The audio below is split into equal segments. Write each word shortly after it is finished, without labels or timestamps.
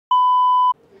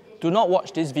Do not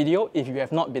watch this video if you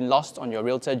have not been lost on your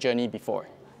realtor journey before.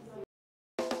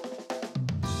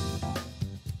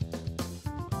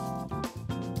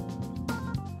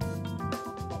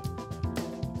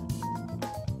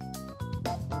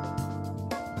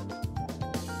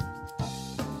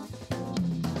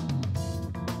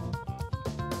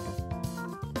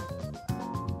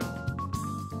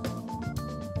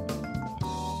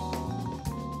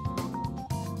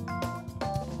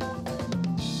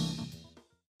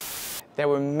 There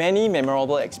were many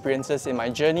memorable experiences in my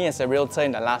journey as a realtor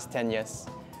in the last 10 years.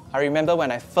 I remember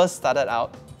when I first started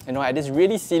out, I had this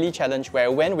really silly challenge where I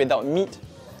went without meat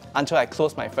until I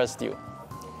closed my first deal.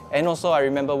 And also I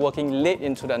remember working late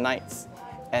into the nights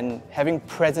and having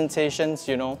presentations,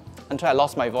 until I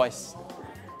lost my voice,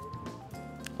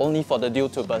 only for the deal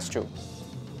to burst through.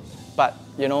 But,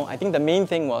 I think the main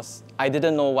thing was I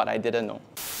didn't know what I didn't know.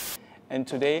 And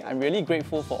today, I'm really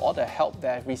grateful for all the help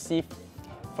that I've received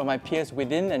from my peers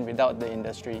within and without the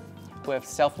industry, who have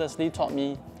selflessly taught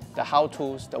me the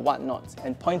how-tos, the what-nots,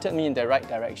 and pointed me in the right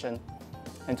direction.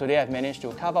 And today I've managed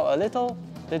to carve out a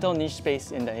little niche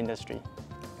space in the industry.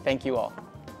 Thank you all.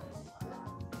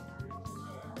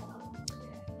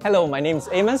 Hello, my name is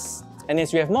Amos, and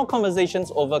as we have more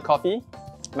conversations over coffee,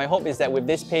 my hope is that with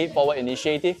this Pay It Forward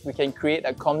initiative, we can create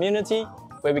a community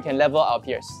where we can level our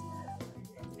peers.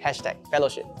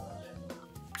 #fellowship.